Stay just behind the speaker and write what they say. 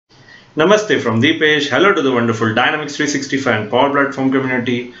Namaste from Deepesh. Hello to the wonderful Dynamics 365 and Power Platform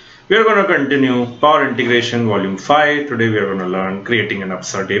community. We are going to continue Power Integration Volume 5. Today we are going to learn creating an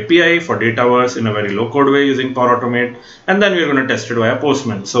Upsert API for Dataverse in a very low-code way using Power Automate, and then we are going to test it via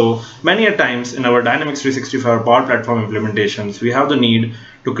Postman. So many a times in our Dynamics 365 Power Platform implementations, we have the need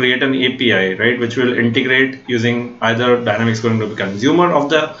to create an API, right, which will integrate using either Dynamics going to be consumer of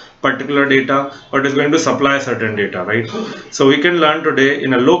the particular data or it is going to supply certain data, right? So we can learn today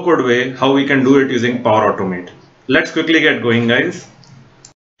in a low code way how we can do it using Power Automate. Let's quickly get going, guys.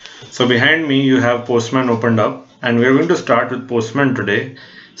 So behind me you have Postman opened up, and we're going to start with Postman today.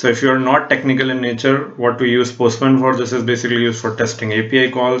 So if you're not technical in nature, what we use Postman for, this is basically used for testing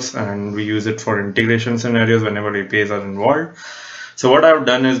API calls, and we use it for integration scenarios whenever APIs are involved. So what I've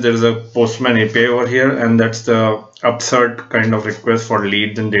done is there's a Postman API over here, and that's the Upsert kind of request for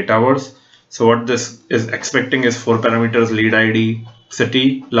leads in Dataverse. So what this is expecting is 4 parameters: lead ID,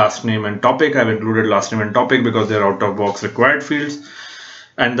 city, last name, and topic. I've included last name and topic because they're out of box required fields.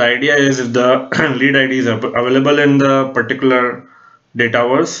 And the idea is if the lead ID is available in the particular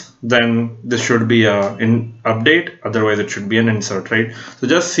Dataverse, then this should be an update. Otherwise, it should be an insert, right? So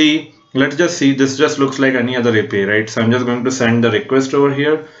just see. Let's just see, this just looks like any other API, right? So I'm just going to send the request over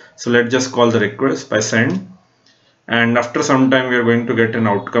here. So let's just call the request by send. And after some time, we are going to get an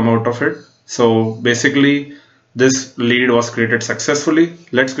outcome out of it. So basically, this lead was created successfully.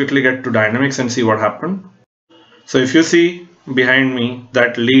 Let's quickly get to Dynamics and see what happened. So if you see behind me,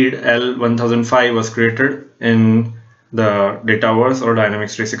 that lead L1005 was created in the Dataverse or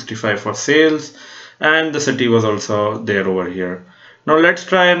Dynamics 365 for sales. And the city was also there over here. Now let's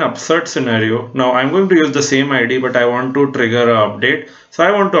try an Upsert scenario. Now I'm going to use the same ID, but I want to trigger an update. So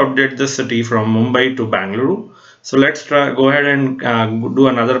I want to update this city from Mumbai to Bangalore. So let's go ahead and do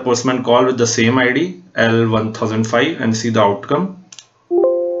another Postman call with the same ID, L1005, and see the outcome.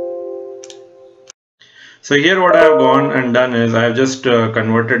 So here what I have gone and done is I have just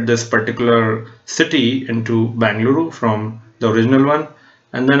converted this particular city into Bangalore from the original one.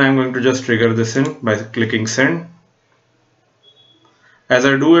 And then I'm going to just trigger this in by clicking send. As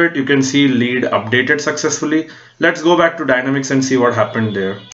I do it, you can see lead updated successfully. Let's go back to Dynamics and see what happened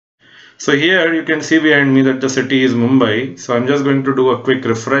there. So here you can see behind me that the city is Mumbai. So I'm just going to do a quick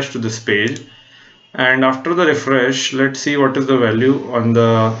refresh to this page. And after the refresh, let's see what is the value on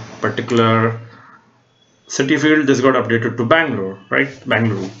the particular city field. This got updated to Bangalore, right?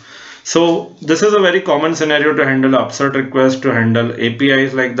 Bangalore. So this is a very common scenario to handle Upsert requests, to handle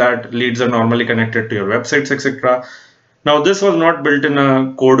APIs like that. Leads are normally connected to your websites, etc. Now this was not built in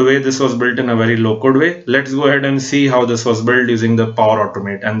a code way, this was built in a very low code way. Let's go ahead and see how this was built using the Power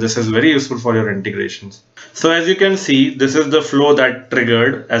Automate, and this is very useful for your integrations. So as you can see, this is the flow that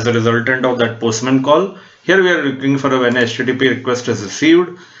triggered as a resultant of that Postman call. Here we are looking for when HTTP request is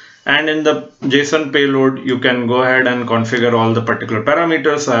received, and in the JSON payload you can go ahead and configure all the particular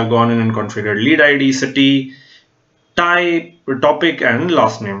parameters. So I've gone in and configured lead ID, city, type, topic, and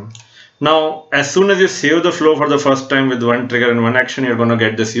last name. Now, as soon as you save the flow for the first time with one trigger and one action, you're going to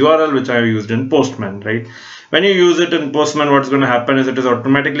get this URL, which I have used in Postman, right? When you use it in Postman, what's going to happen is it is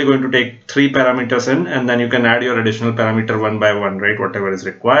automatically going to take 3 parameters in, and then you can add your additional parameter one by one, right? Whatever is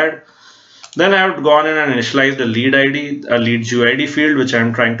required. Then I have gone in and initialized a lead ID, a lead UID field, which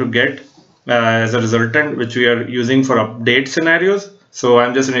I'm trying to get as a resultant, which we are using for update scenarios. So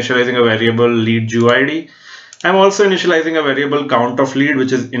I'm just initializing a variable lead UID. I'm also initializing a variable count of lead,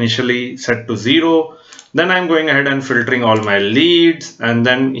 which is initially set to 0. Then I'm going ahead and filtering all my leads. And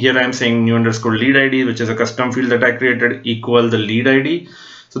then here I'm saying new underscore lead ID, which is a custom field that I created, equal the lead ID.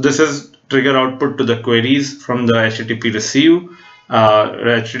 So this is trigger output to the queries from the HTTP receive,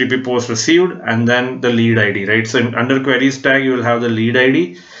 HTTP post received, and then the lead ID, right? So under queries tag, you will have the lead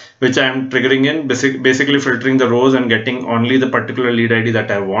ID, which I'm triggering in, basically filtering the rows and getting only the particular lead ID that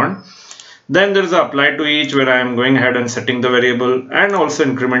I want. Then there is a apply to each, where I am going ahead and setting the variable and also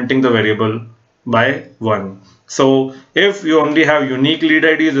incrementing the variable by 1. So if you only have unique lead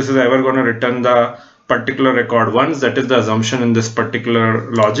IDs, this is ever going to return the particular record once. That is the assumption in this particular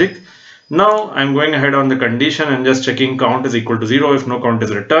logic. Now I'm going ahead on the condition and just checking count is equal to 0. If no count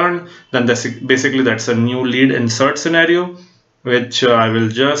is returned, then basically that's a new lead insert scenario, which I will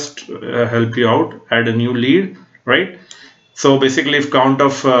just help you out. Add a new lead, right? So basically if count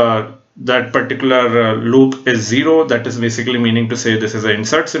of that particular loop is 0, that is basically meaning to say this is an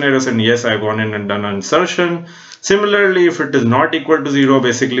insert scenario, and yes, I've gone in and done an insertion. Similarly, if it is not equal to 0,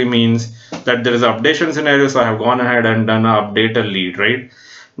 basically means that there is an updation scenario, so I have gone ahead and done an update a lead, right?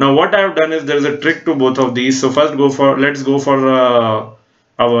 Now what I have done is there is a trick to both of these. So first let's go for our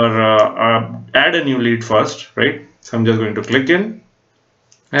add a new lead first, right? So I'm just going to click in,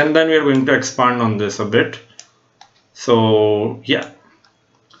 And then we are going to expand on this a bit. So yeah,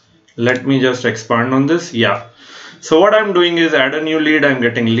 let me just expand on this. Yeah. So what I'm doing is add a new lead. I'm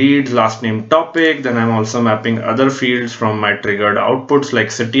getting leads, last name, topic. Then I'm also mapping other fields from my triggered outputs like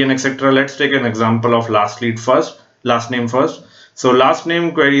city and etc. Let's take an example of last name first. So last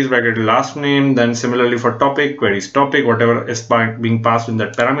name queries bracket last name. Then similarly for topic queries topic, whatever is being passed in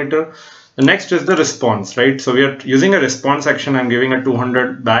that parameter. The next is the response, right? So we are using a response action. I'm giving a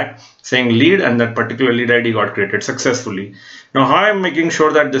 200 back saying lead, and that particular lead ID got created successfully. Now, how I'm making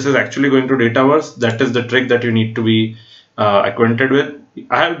sure that this is actually going to Dataverse, that is the trick that you need to be acquainted with.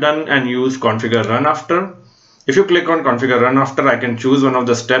 I have done and used configure run after. If you click on configure run after, I can choose one of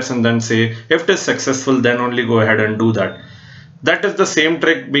the steps and then say if it is successful, then only go ahead and do that. That is the same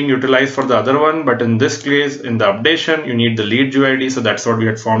trick being utilized for the other one, but in this case, in the updation, you need the lead UID. So that's what we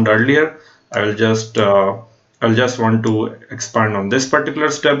had formed earlier. I'll just want to expand on this particular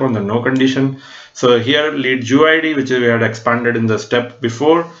step on the no condition. So here lead UID, which we had expanded in the step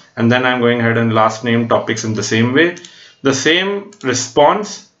before, and then I'm going ahead and last name topics in the same way. The same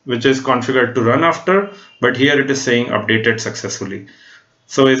response, which is configured to run after, but here it is saying updated successfully.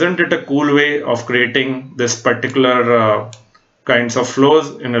 So isn't it a cool way of creating this particular kinds of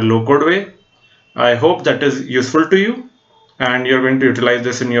flows in a low code way? I hope that is useful to you and you're going to utilize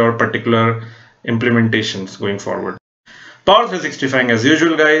this in your particular implementations going forward. Power 365 as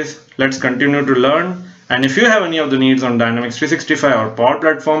usual, guys. Let's continue to learn. And if you have any of the needs on Dynamics 365 or Power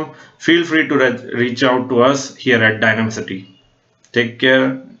Platform, feel free to reach out to us here at Dynamicity. Take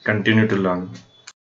care. Continue to learn.